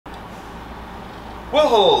Well,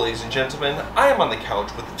 hello ladies and gentlemen, I am on the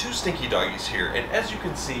couch with the two stinky doggies here, and as you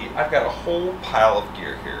can see, I've got a whole pile of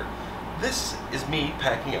gear here. This is me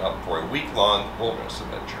packing up for a week-long wilderness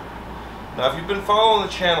adventure. Now, if you've been following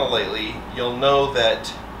the channel lately, you'll know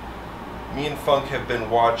that me and Funk have been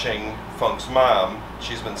watching Funk's mom.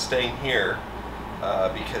 She's been staying here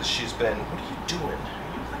because she's been... What are you doing?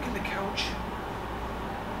 Are you licking the couch?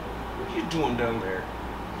 What are you doing down there?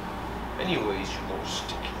 Anyways, you little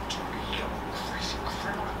stinky doggy, you crazy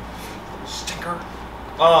criminal, little stinker.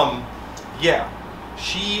 Yeah,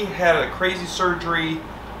 she had a crazy surgery,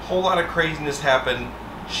 whole lot of craziness happened.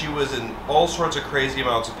 She was in all sorts of crazy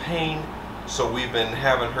amounts of pain, so we've been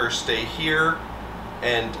having her stay here,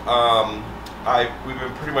 and we've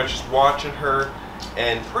been pretty much just watching her,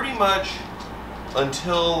 and pretty much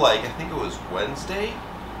until like I think it was Wednesday,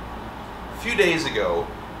 a few days ago,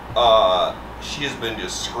 she has been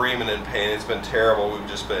just screaming in pain. It's been terrible. We've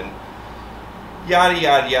just been yada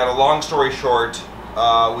yada yada. Long story short,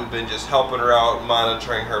 we've been just helping her out,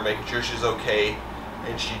 monitoring her, making sure she's okay.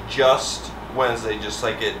 And she just Wednesday, just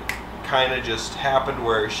like it kind of just happened,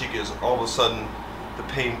 where she gets all of a sudden the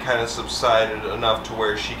pain kind of subsided enough to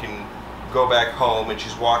where she can go back home, and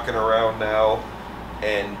she's walking around now.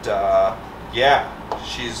 And yeah,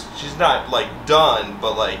 she's not like done,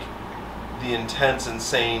 but like the intense,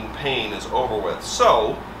 insane pain is over with.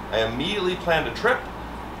 So I immediately planned a trip,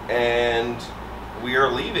 and we are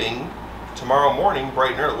leaving tomorrow morning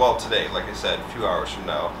bright and early. Well, today, like I said, a few hours from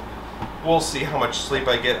now. We'll see how much sleep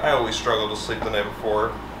I get. I always struggle to sleep the night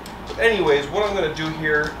before. But anyways, what I'm going to do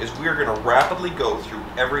here is we are going to rapidly go through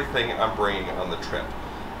everything I'm bringing on the trip.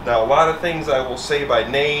 Now, a lot of things I will say by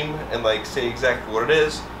name and like say exactly what it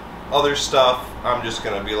is. Other stuff, I'm just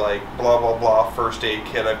going to be like, blah, blah, blah, first aid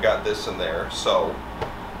kit, I've got this in there. So,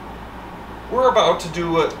 we're about to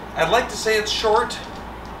do it. I'd like to say it's short,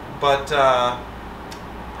 but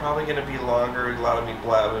probably going to be longer, a lot of me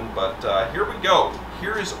blabbing, but here we go.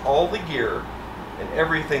 Here is all the gear and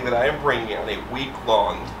everything that I am bringing on a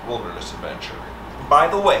week-long wilderness adventure. By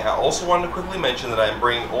the way, I also wanted to quickly mention that I'm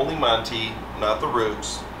bringing only Monty, not the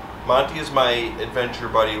Roots. Monty is my adventure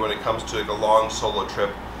buddy when it comes to like a long solo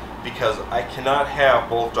trip, because I cannot have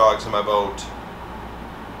both dogs in my boat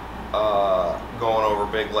going over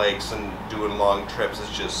big lakes and doing long trips.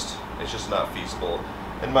 It's just not feasible.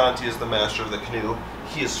 And Monty is the master of the canoe.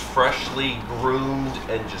 He is freshly groomed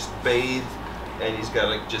and just bathed, and he's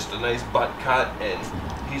got just a nice butt cut, and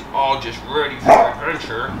he's all just ready for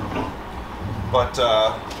adventure. But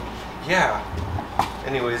yeah.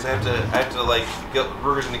 Anyways, I have to like,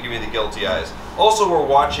 Ruger's gonna give me the guilty eyes. Also, we're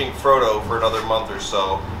watching Frodo for another month or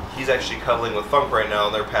so. He's actually cuddling with Funk right now,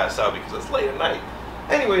 and they're passed out because it's late at night.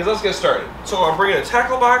 Anyways, let's get started. So I'm bringing a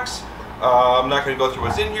tackle box. I'm not going to go through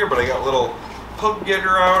what's in here, but I got little hook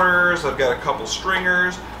getter outers. I've got a couple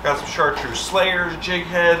stringers. Got some chartreuse slayers, jig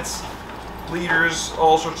heads, leaders,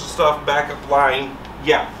 all sorts of stuff. Backup line.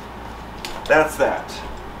 Yeah, that's that.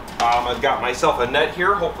 I've got myself a net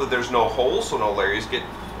here. Hopefully there's no holes, so no Larrys get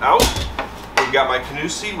out. We've got my canoe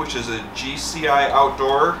seat, which is a GCI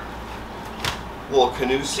outdoor little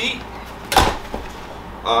canoe seat.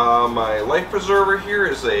 My life preserver here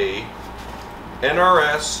is a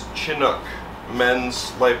NRS Chinook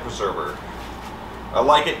men's life preserver. I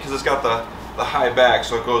like it because it's got the high back,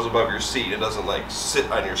 so it goes above your seat. It doesn't like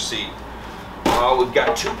sit on your seat. We've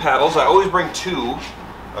got two paddles. I always bring two.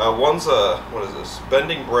 One's a, what is this?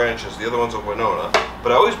 Bending Branches. The other one's a Winona.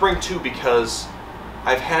 But I always bring two because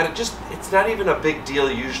I've had it just, it's not even a big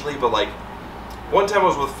deal usually, but like one time I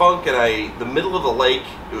was with Funk, and the middle of the lake,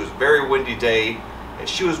 it was a very windy day, and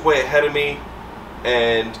she was way ahead of me,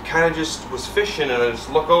 and kind of just was fishing, and I just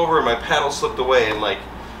look over and my paddle slipped away, and like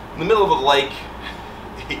in the middle of the lake,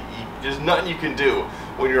 there's nothing you can do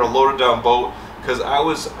when you're in a loaded down boat, because I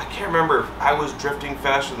can't remember if I was drifting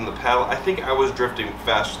faster than the paddle. I think I was drifting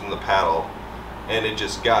faster than the paddle, and it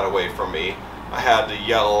just got away from me. I had to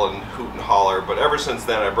yell and hoot and holler, but ever since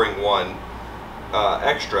then I bring one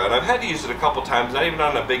extra, and I've had to use it a couple times, not even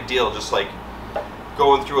on a big deal, just like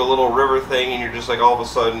going through a little river thing, and you're just like all of a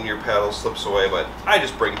sudden your paddle slips away. But I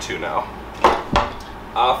just bring two now.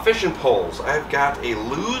 Fishing poles. I've got a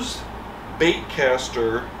Lew's bait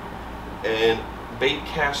caster and bait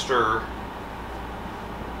caster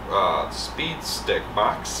speed stick,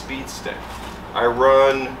 box speed stick. I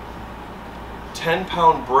run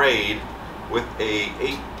 10-pound braid with a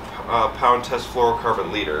 8-pound test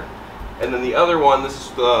fluorocarbon leader. And then the other one, this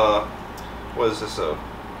is the, what is this, a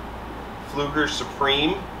Fluger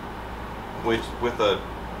Supreme with a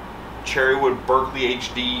Cherrywood Berkeley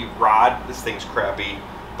HD rod. This thing's crappy,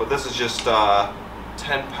 but this is just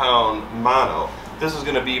 10-pound mono. This is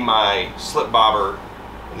going to be my slip bobber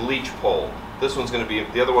and leech pole. This one's going to be,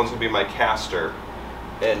 the other one's going to be my caster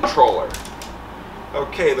and troller.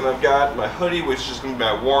 Okay, then I've got my hoodie, which is going to be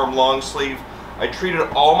my warm long sleeve. I treated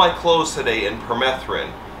all my clothes today in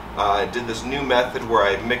permethrin. I did this new method where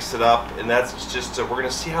I mix it up, and that's just, we're going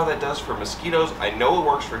to see how that does for mosquitoes. I know it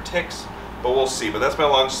works for ticks, but we'll see. But that's my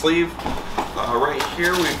long sleeve. Right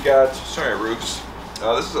here we've got, sorry Rooks,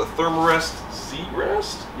 this is a Thermarest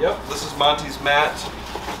Z-Rest. Yep, this is Monty's mat.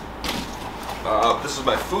 This is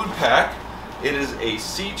my food pack. It is a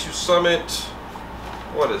Sea to Summit,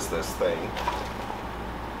 what is this thing?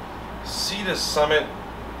 Sea to Summit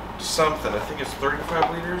something, I think it's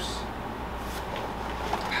 35 liters.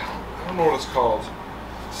 I don't know what it's called.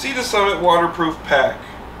 Sea to Summit waterproof pack.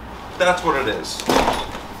 That's what it is.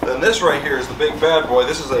 Then this right here is the big bad boy.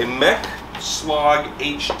 This is a Mech Slog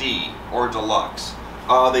HD or Deluxe.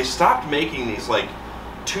 They stopped making these like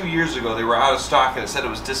 2 years ago. They were out of stock and it said it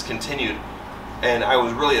was discontinued. And I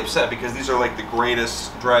was really upset because these are like the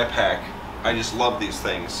greatest dry pack. I just love these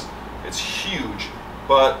things. It's huge.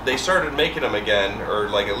 But they started making them again, or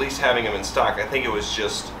like at least having them in stock. I think it was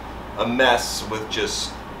just a mess with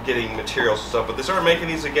just getting materials and stuff. But they started making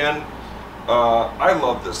these again. I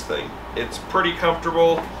love this thing. It's pretty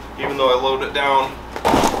comfortable, even though I load it down.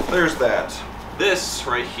 There's that. This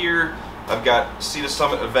right here, I've got Sea to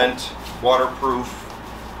Summit Event waterproof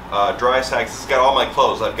dry sacks. This has got all my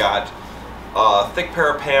clothes. I've got a thick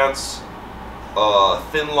pair of pants, a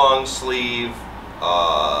thin long sleeve,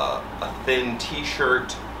 a thin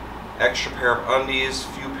t-shirt, extra pair of undies,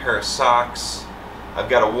 few pair of socks. I've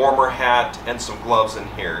got a warmer hat and some gloves in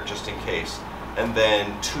here just in case. And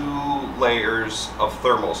then 2 layers of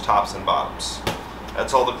thermals, tops and bottoms.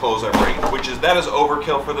 That's all the clothes I bring, that is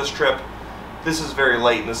overkill for this trip. This is very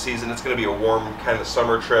late in the season. It's going to be a warm kind of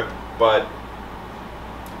summer trip, but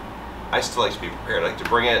I still like to be prepared. I like to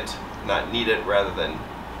bring it, not need it, rather than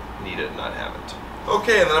need it and not have it.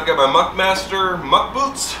 Okay, and then I've got my Muckmaster muck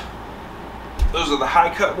boots. Those are the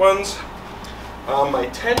high cut ones. On my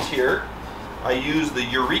tent here, I use the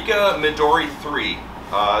Eureka Midori 3.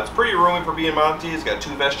 It's pretty roomy for being Monty. It's got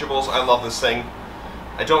 2 vegetables. I love this thing.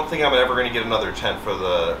 I don't think I'm ever going to get another tent for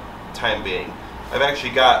the time being. I've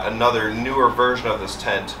actually got another newer version of this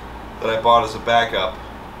tent that I bought as a backup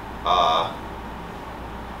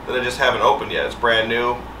that I just haven't opened yet. It's brand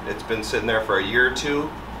new. It's been sitting there for a year or 2,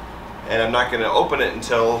 and I'm not going to open it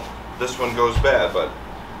until this one goes bad. But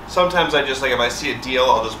sometimes I just, like, if I see a deal,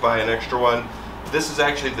 I'll just buy an extra one. This is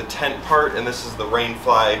actually the tent part, and this is the rain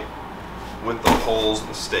fly with the poles and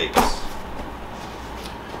the stakes.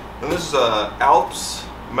 And this is a Alps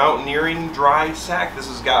Mountaineering dry sack. This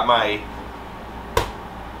has got my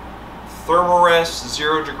Thermarest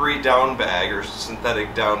 0 degree down bag, or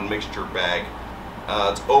synthetic down mixture bag.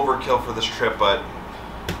 It's overkill for this trip, but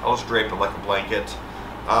I'll just drape it like a blanket.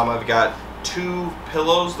 I've got 2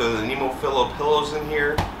 pillows. They're the Nemo pillows in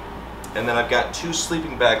here. And then I've got 2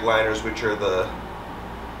 sleeping bag liners, which are the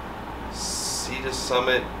Sea to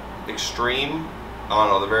Summit Extreme. I don't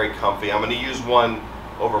know, they're very comfy. I'm going to use one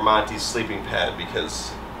over Monty's sleeping pad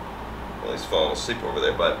because, well, he's falling asleep over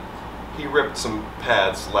there, but he ripped some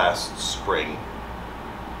pads last spring.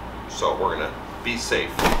 So we're going to be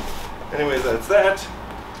safe. Anyways, that's that.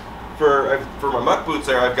 For my muck boots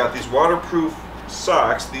there, I've got these waterproof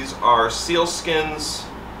socks. These are sealskins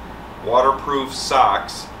waterproof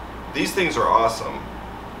socks. These things are awesome.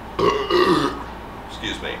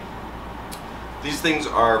 Excuse me. These things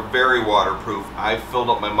are very waterproof. I've filled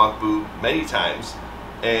up my muck boot many times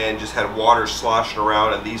and just had water sloshing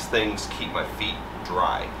around, and these things keep my feet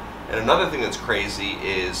dry. And another thing that's crazy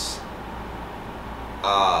is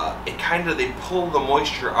they pull the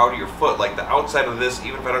moisture out of your foot. Like the outside of this,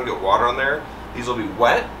 even if I don't get water on there, these will be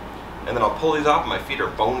wet, and then I'll pull these off and my feet are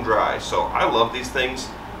bone dry. So I love these things.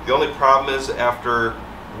 The only problem is after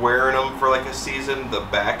wearing them for like a season, the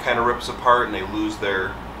back kind of rips apart and they lose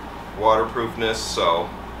their waterproofness. So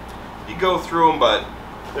you go through them, but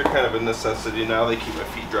they're kind of a necessity now. They keep my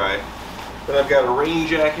feet dry. Then I've got a rain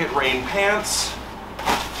jacket, rain pants.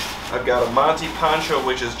 I've got a Monty poncho,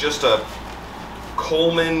 which is just a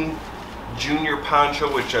Coleman Junior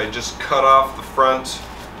poncho, which I just cut off the front,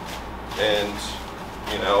 and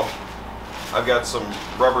you know, I've got some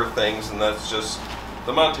rubber things, and that's just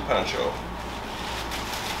the Monty poncho.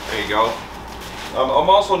 There you go. I'm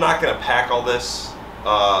also not going to pack all this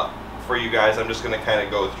for you guys. I'm just going to kind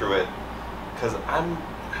of go through it because I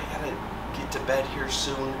gotta get to bed here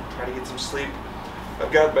soon, try to get some sleep.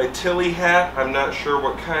 I've got my Tilly hat. I'm not sure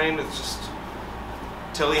what kind. It's just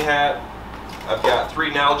Tilly hat. I've got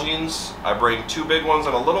 3 Nalgene's. I bring 2 big ones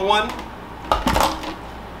and a little one.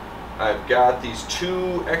 I've got these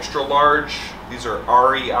 2 extra large, these are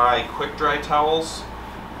REI quick dry towels.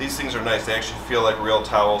 These things are nice, they actually feel like real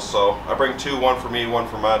towels, so I bring 2, one for me, one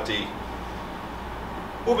for Monty.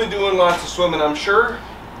 We'll be doing lots of swimming, I'm sure.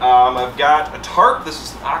 I've got a tarp. This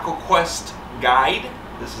is an AquaQuest guide.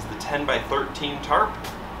 This is the 10 by 13 tarp.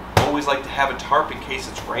 Always like to have a tarp in case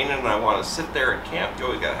it's raining and I want to sit there at camp. You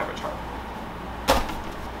always got to have a tarp.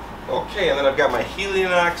 Okay, and then I've got my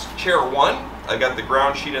Helionox Chair 1. I got the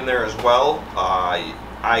ground sheet in there as well.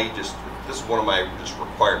 This is one of my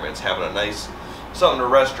requirements, having a nice something to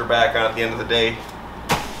rest your back on at the end of the day.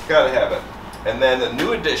 Gotta have it. And then the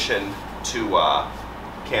new addition to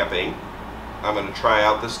camping I'm going to try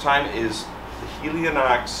out this time is the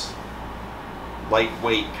Helionox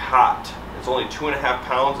lightweight cot. It's only 2.5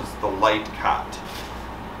 pounds. It's the light cot.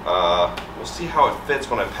 We'll see how it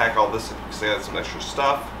fits when I pack all this in because I got some extra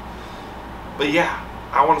stuff. But yeah,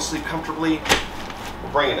 I want to sleep comfortably.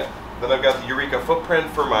 We're bringing it. Then I've got the Eureka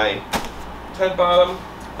footprint for my tent bottom.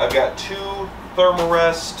 I've got 2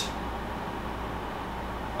 Thermarest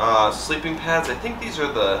sleeping pads. I think these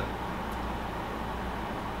are the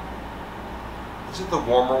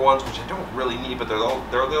warmer ones, which I don't really need, but they're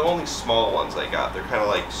the only small ones I got. They're kind of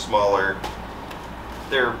like smaller.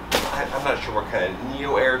 I'm not sure what kind of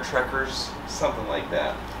Neo Air Trekkers, something like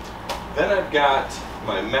that. Then I've got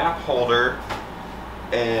my map holder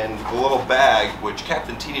and the little bag, which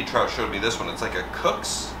Captain Teeny Trout showed me this one. It's like a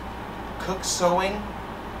Cook's sewing,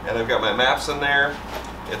 and I've got my maps in there.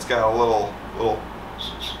 It's got a little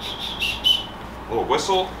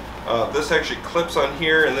whistle. This actually clips on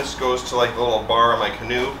here, and this goes to like the little bar on my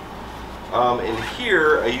canoe. In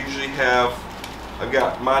here, I usually I've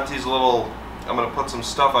got Monty's little, I'm going to put some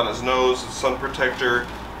stuff on his nose, his sun protector.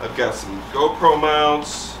 I've got some GoPro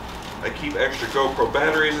mounts. I keep extra GoPro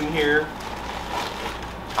batteries in here.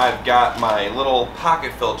 I've got my little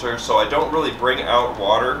pocket filter, so I don't really bring out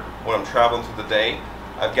water when I'm traveling through the day.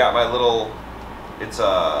 I've got my little, it's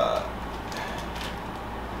a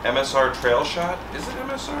MSR Trail Shot. Is it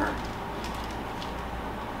MSR?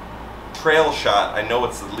 Trail Shot. I know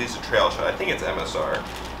it's at least a Trail Shot. I think it's MSR.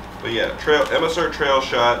 But yeah, MSR Trail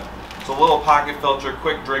Shot. It's a little pocket filter,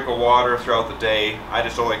 quick drink of water throughout the day. I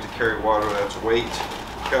just don't like to carry water that's weight.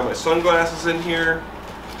 Got my sunglasses in here.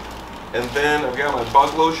 And then I've got my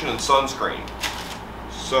bug lotion and sunscreen.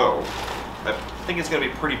 So, I think it's going to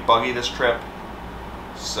be pretty buggy this trip.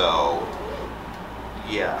 So,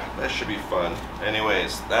 yeah, that should be fun.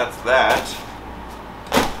 Anyways, that's that.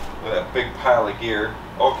 Look at that big pile of gear.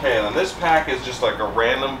 Okay, and then this pack is just like a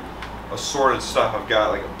random assorted stuff. I've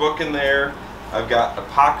got like a book in there. I've got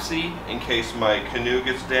epoxy in case my canoe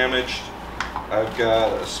gets damaged. I've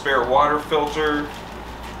got a spare water filter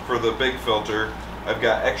for the big filter. I've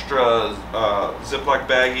got extra Ziploc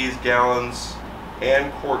baggies, gallons,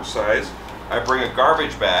 and quart size. I bring a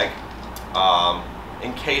garbage bag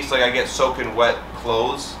in case like I get soaking wet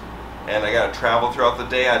clothes and I gotta travel throughout the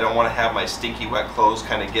day. I don't want to have my stinky wet clothes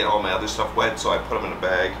kind of get all my other stuff wet, so I put them in a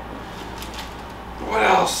bag. What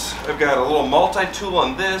else? I've got a little multi-tool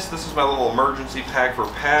on this. This is my little emergency pack for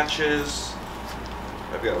patches.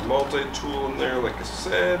 I've got a multi-tool in there, like I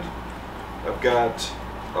said. I've got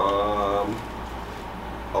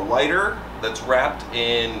a lighter that's wrapped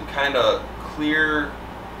in kind of clear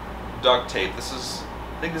duct tape. I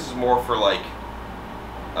think this is more for like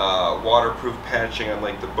waterproof patching on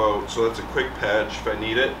like the boat, so that's a quick patch if I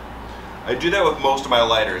need it. I do that with most of my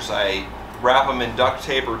lighters. I wrap them in duct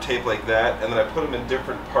tape or tape like that, and then I put them in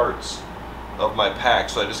different parts of my pack,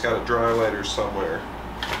 so I just got a dry lighter somewhere.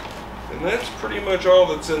 And that's pretty much all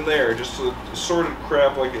that's in there, just assorted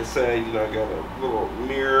crap like I said. You know, I got a little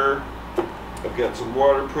mirror, I've got some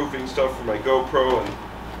waterproofing stuff for my GoPro, and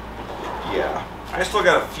yeah. I still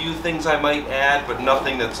got a few things I might add, but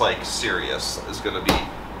nothing that's like serious is going to be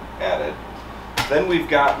added. Then we've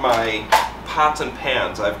got my pots and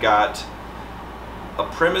pans. I've got a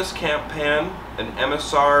Primus camp pan, an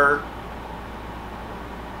MSR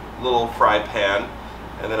little fry pan,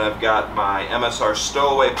 and then I've got my MSR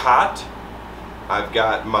stowaway pot. I've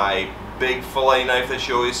got my big fillet knife that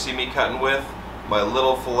you always see me cutting with, my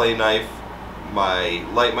little fillet knife, my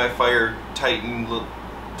Light My Fire titanium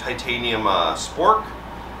spork,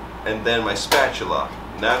 and then my spatula.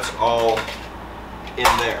 And that's all in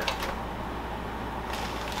there.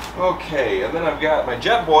 Okay, and then I've got my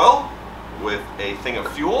jet boil with a thing of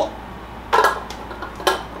fuel.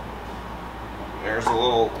 There's a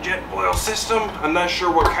little jet boil system. I'm not sure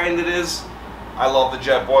what kind it is. I love the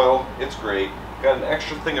jet boil. It's great. Got an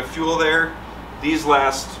extra thing of fuel there. These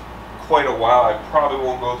last quite a while. I probably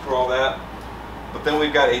won't go through all that. But then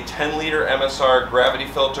we've got a 10-liter MSR gravity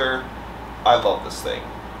filter. I love this thing.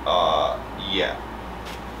 Yeah.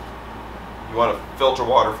 You want to filter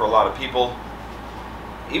water for a lot of people.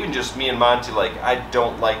 Even just me and Monty, like, I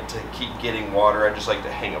don't like to keep getting water. I just like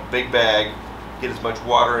to hang a big bag, get as much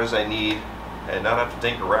water as I need, and not have to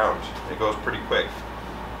dink around. It goes pretty quick.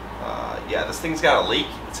 Yeah, this thing's got a leak.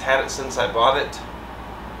 It's had it since I bought it.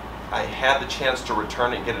 I had the chance to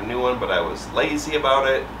return it and get a new one, but I was lazy about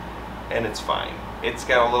it, and it's fine. It's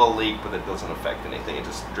got a little leak, but it doesn't affect anything. It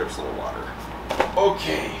just drips a little water.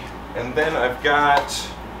 Okay, and then I've got,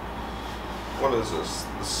 what is this?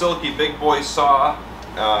 The Silky Big Boy saw.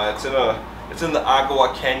 It's in the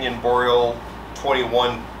Agua Canyon Boreal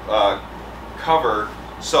 21 cover.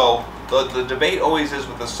 So the debate always is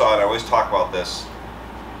with this saw, and I always talk about this,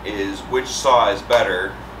 is which saw is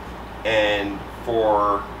better. And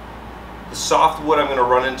for the softwood I'm going to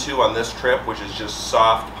run into on this trip, which is just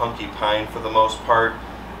soft, punky pine for the most part.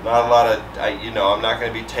 Not a lot of, I'm not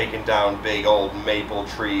going to be taking down big old maple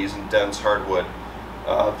trees and dense hardwood.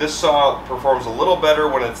 This saw performs a little better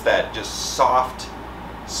when it's that just soft,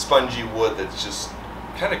 spongy wood that's just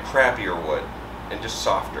kind of crappier wood and just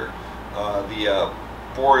softer. The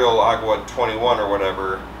Boreal Agua 21 or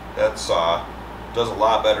whatever, that saw does a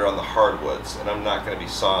lot better on the hardwoods, and I'm not going to be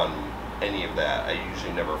sawing any of that. I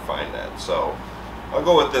usually never find that, so I'll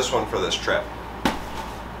go with this one for this trip.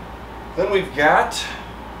 Then we've got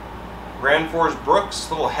Grand Forks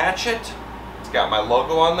Brooks little hatchet. It's got my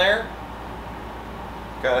logo on there.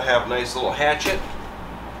 Gotta have a nice little hatchet.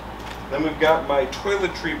 Then we've got my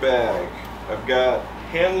toiletry bag. I've got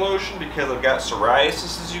hand lotion because I've got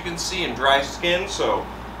psoriasis, as you can see, and dry skin, so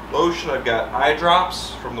lotion. I've got eye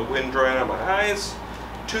drops from the wind drying out my eyes,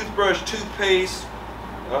 toothbrush, toothpaste,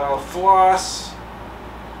 floss,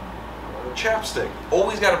 chapstick.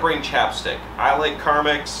 Always got to bring chapstick. I like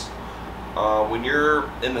Carmex. When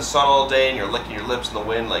you're in the sun all day and you're licking your lips in the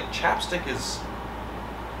wind, like, chapstick is,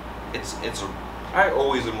 I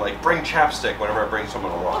always am like, bring chapstick whenever I bring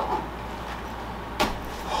someone along.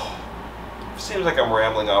 Seems like I'm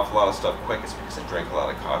rambling off a lot of stuff quick. It's because I drank a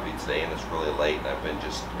lot of coffee today and it's really late and I've been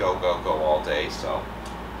just go all day, so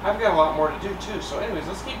I've got a lot more to do too. So anyways,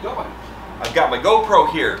 let's keep going. I've got my GoPro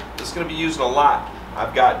here. This is going to be using a lot.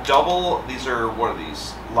 I've got double, these are, what are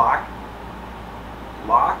these? Lock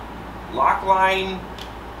line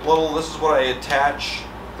little, this is what I attach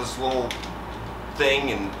this little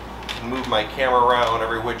thing and can move my camera around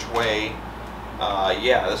every which way.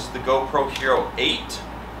 Yeah, this is the GoPro Hero 8.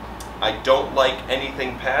 I don't like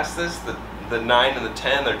anything past this. The 9 and the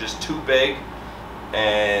 10, they're just too big,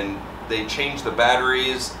 and they change the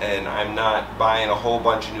batteries, and I'm not buying a whole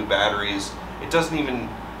bunch of new batteries. It doesn't even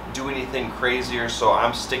do anything crazier, so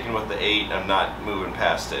I'm sticking with the 8. I'm not moving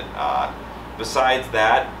past it. Besides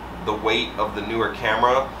that, the weight of the newer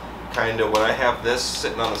camera, kind of when I have this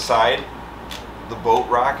sitting on the side, the boat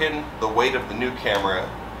rocking, the weight of the new camera,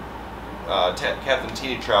 Captain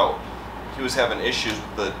Teeny Trout, he was having issues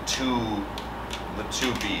with the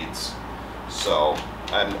two beads, so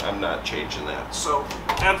I'm not changing that. So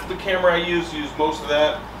that's the camera I use most of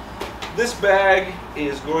that. This bag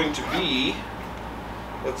is going to be,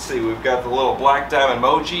 let's see, we've got the little black diamond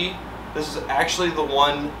emoji. This is actually the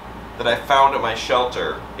one that I found at my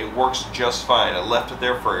shelter. It works just fine. I left it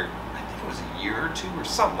there for, I think it was a year or two or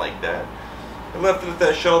something like that. I left it at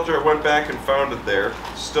that shelter, I went back and found it there.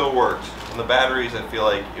 Still worked. And the batteries, I feel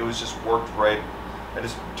like it was just worked right. I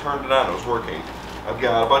just turned it on, it was working. I've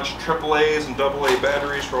got a bunch of AAAs and AA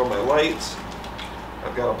batteries for all my lights.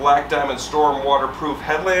 I've got a Black Diamond Storm waterproof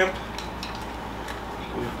headlamp.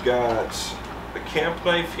 We've got a camp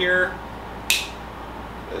knife here.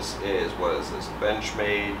 This is, what is this?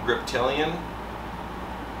 Benchmade Griptilian.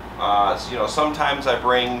 So, sometimes I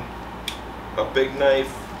bring a big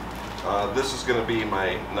knife. This is going to be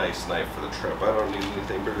my nice knife for the trip. I don't need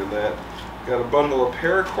anything bigger than that. Got a bundle of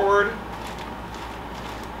paracord.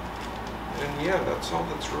 And yeah, that's all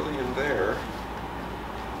that's really in there.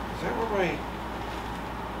 Is that where my...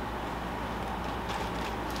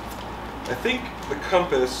 I think the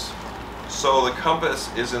compass... So the compass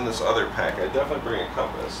is in this other pack. I definitely bring a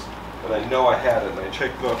compass. And I know I had it, and I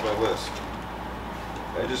checked it off my list.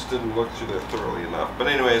 I just didn't look through that thoroughly enough. But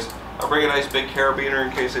anyways, I'll bring a nice big carabiner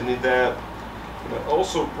in case I need that. And I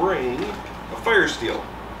also bring a fire steel.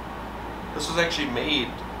 This was actually made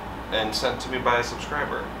and sent to me by a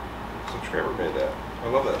subscriber. A subscriber made that. I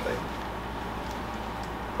love that thing.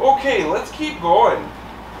 Okay, let's keep going.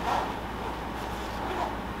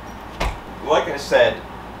 Like I said,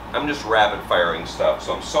 I'm just rapid firing stuff,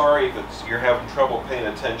 so I'm sorry if you're having trouble paying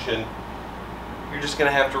attention. You're just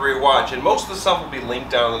gonna have to rewatch, and most of the stuff will be linked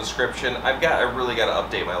down in the description. I really gotta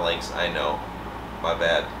update my links. I know, my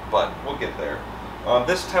bad, but we'll get there.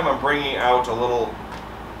 This time I'm bringing out a little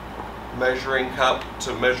measuring cup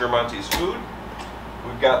to measure Monty's food.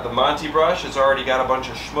 We've got the Monty brush. It's already got a bunch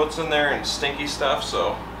of schmutz in there and stinky stuff,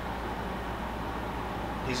 so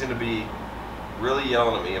he's going to be really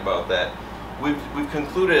yelling at me about that. We've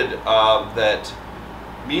concluded that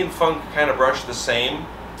me and Funk kind of brush the same,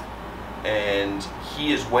 and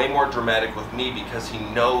he is way more dramatic with me because he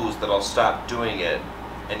knows that I'll stop doing it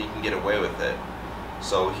and he can get away with it.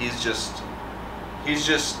 So he's just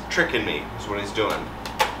tricking me is what he's doing.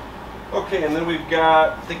 Okay, and then we've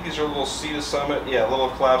got, I think these are little Sea to Summit, yeah, little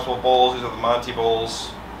collapsible bowls. These are the Monty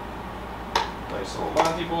bowls. Nice little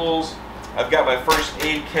Monty bowls. I've got my first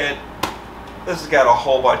aid kit. This has got a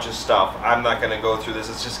whole bunch of stuff. I'm not going to go through this.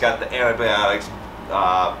 It's just got the antibiotics,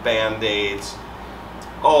 Band-Aids,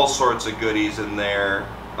 all sorts of goodies in there.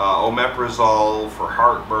 Omeprazole for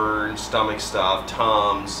heartburn, stomach stuff,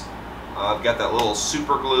 Tums. I've got that little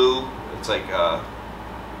super glue. It's like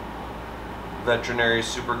veterinary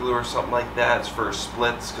super glue or something like that. It's for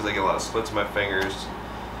splits because I get a lot of splits in my fingers.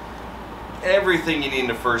 Everything you need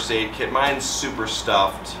in a first aid kit. Mine's super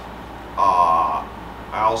stuffed.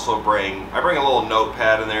 I also bring a little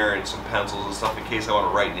notepad in there and some pencils and stuff in case I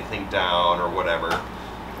want to write anything down or whatever.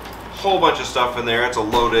 Whole bunch of stuff in there. It's a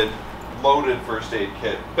loaded first aid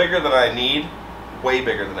kit. Bigger than I need, way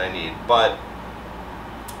bigger than I need, but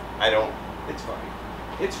I don't, it's fine.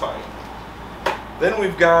 It's fine. Then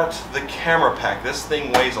we've got the camera pack. This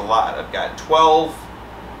thing weighs a lot. I've got 12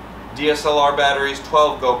 DSLR batteries,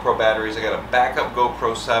 12 GoPro batteries. I got a backup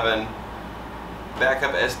GoPro 7,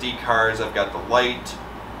 backup SD cards. I've got the light.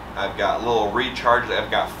 I've got a little recharge.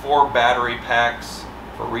 I've got 4 battery packs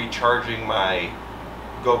for recharging my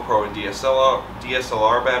GoPro and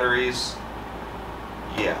DSLR batteries.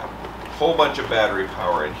 Yeah, whole bunch of battery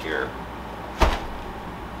power in here.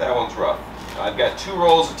 That one's rough. I've got 2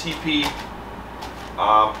 rolls of TP.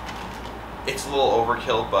 It's a little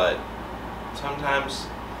overkill, but sometimes,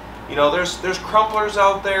 you know, there's crumplers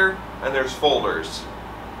out there and there's folders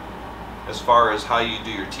as far as how you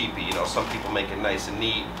do your TP. You know, some people make it nice and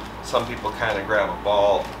neat. Some people kind of grab a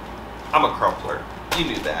ball. I'm a crumpler. You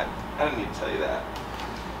knew that. I didn't need to tell you that.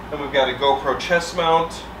 Then we've got a GoPro chest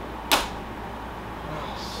mount.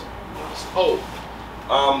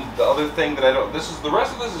 The other thing that I don't, the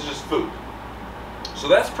rest of this is just food. So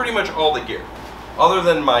that's pretty much all the gear. Other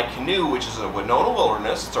than my canoe, which is a Winona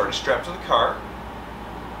Wilderness, it's already strapped to the car.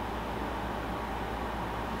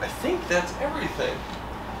 I think that's everything.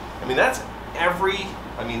 I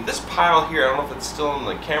mean, this pile here, I don't know if it's still in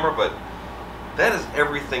the camera, but that is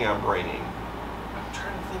everything I'm bringing. I'm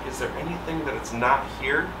trying to think, is there anything that it's not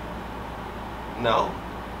here? No.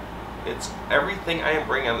 It's everything I am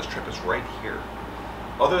bringing on this trip is right here,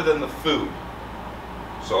 other than the food.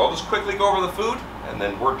 So I'll just quickly go over the food, and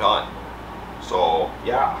then we're done. So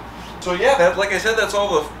yeah, that, like I said, that's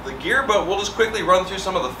all the gear, but we'll just quickly run through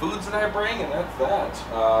some of the foods that I bring, and that's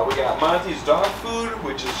that. We got Monty's dog food,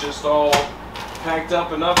 which is just all packed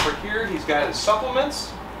up enough for here. He's got his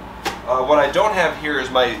supplements. What I don't have here is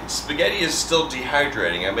my spaghetti is still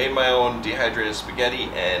dehydrating. I made my own dehydrated spaghetti,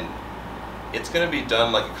 and it's going to be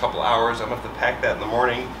done like a couple hours. I'm going to have to pack that in the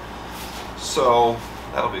morning, so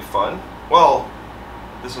that'll be fun. Well,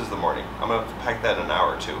 this is the morning. I'm going to have to pack that in an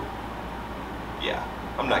hour or two. Yeah,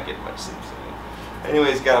 I'm not getting much sleep today.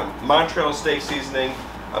 Anyways, got a Montreal steak seasoning.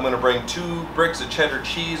 I'm going to bring 2 bricks of cheddar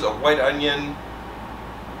cheese, a white onion,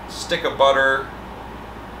 stick of butter,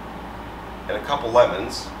 and a couple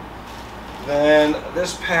lemons. Then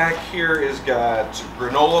this pack here has got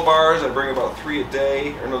granola bars. I bring about 3 a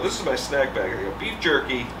day. Or no, this is my snack bag. I got beef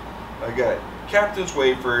jerky. I got Captain's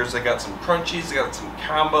wafers. I got some crunchies. I got some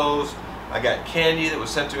combos. I got candy that was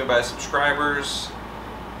sent to me by subscribers.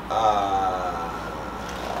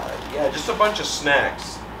 Yeah, just a bunch of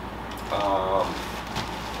snacks.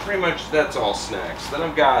 Pretty much that's all snacks. Then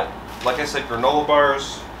I've got, like I said, granola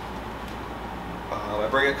bars. I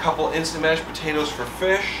bring a couple instant mashed potatoes for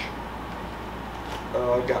fish.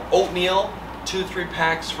 I've got oatmeal, 2-3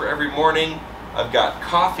 packs for every morning. I've got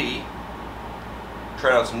coffee.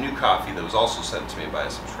 Tried out some new coffee that was also sent to me by a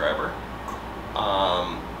subscriber.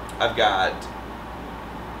 I've got,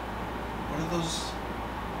 what are those?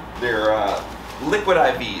 They're liquid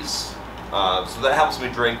IVs. So that helps me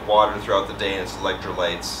drink water throughout the day, and it's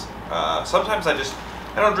electrolytes. Sometimes I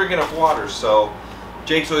don't drink enough water, so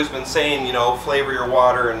Jake's always been saying, you know, flavor your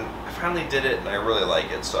water, and I finally did it, and I really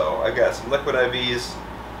like it. So I've got some liquid IVs,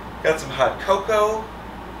 got some hot cocoa.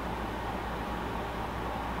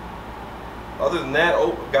 Other than that,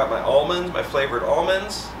 I've got my almonds, my flavored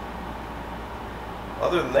almonds.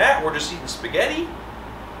 Other than that, we're just eating spaghetti.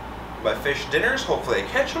 My fish dinners, hopefully I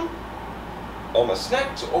catch them. all my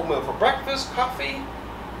snacks, oatmeal for breakfast, coffee,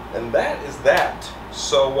 and that is that.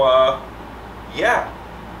 So, yeah,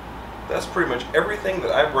 that's pretty much everything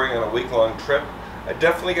that I bring on a week-long trip. I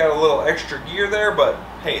definitely got a little extra gear there, but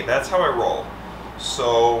hey, that's how I roll.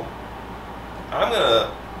 So, I'm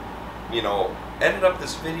gonna, edit up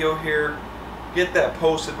this video here, get that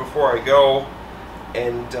posted before I go,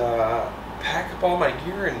 and pack up all my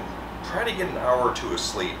gear and try to get an hour or two of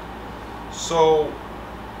sleep. So,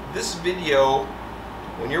 this video,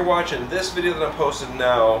 when you're watching this video that I'm posting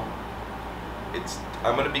now,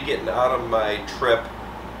 I'm going to be getting out of my trip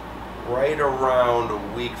right around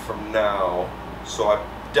a week from now. So I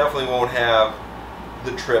definitely won't have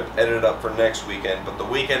the trip edited up for next weekend, but the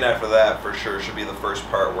weekend after that for sure should be the first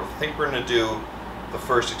part. I think we're going to do the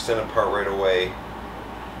first extended part right away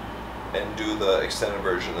and do the extended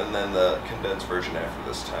version and then the condensed version after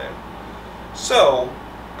this time. So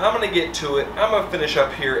I'm going to get to it. I'm going to finish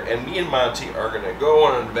up here, and me and Monty are going to go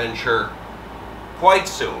on an adventure quite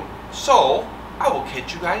soon. So I will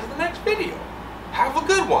catch you guys in the next video. Have a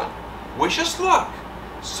good one. Wish us luck.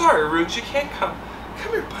 Sorry, Roogs, you can't come.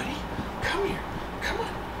 Come here, buddy. Come here.